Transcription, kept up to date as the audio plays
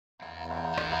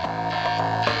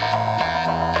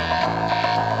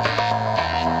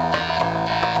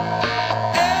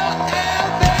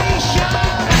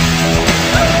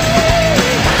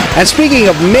And speaking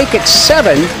of Make It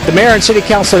 7, the mayor and city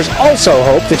councilors also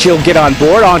hope that you'll get on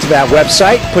board onto that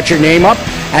website, put your name up,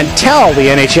 and tell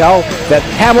the NHL that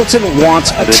Hamilton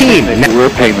wants a team. The thing that we're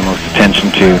paying the most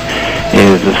attention to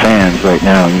is the fans right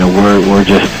now. You know,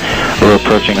 we're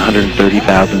approaching 130,000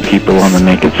 people on the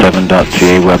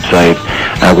MakeIt7.ca website.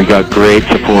 We got great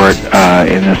support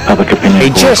in this public opinion.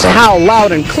 Just how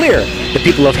loud and clear the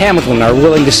people of Hamilton are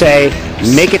willing to say,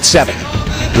 Make It 7.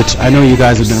 Which I know you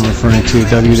guys have been referring to,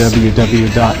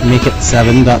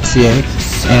 www.makeit7.ca,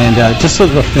 and just so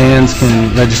the fans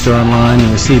can register online and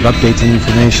receive updates and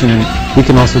information, and we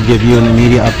can also give you an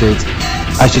immediate updates.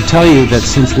 I should tell you that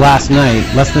since last night,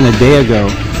 less than a day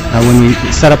ago, when we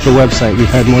set up the website,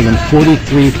 we've had more than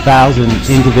 43,000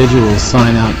 individuals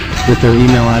sign up with their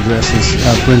email addresses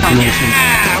for information.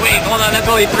 Wait, hold on, that's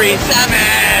only 3-7.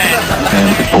 And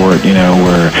support, you know,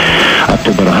 we're up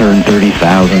to about 130,000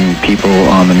 people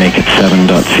on the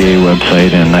MakeIt7.ca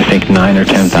website, and I think 9,000 or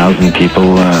 10,000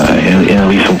 people in at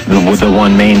least the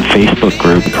one main Facebook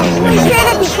group. We say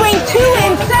that between 2,000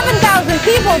 and 7,000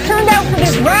 people turned out for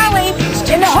this rally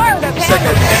in the heart of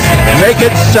Hamilton. Make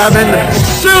It 7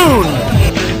 soon!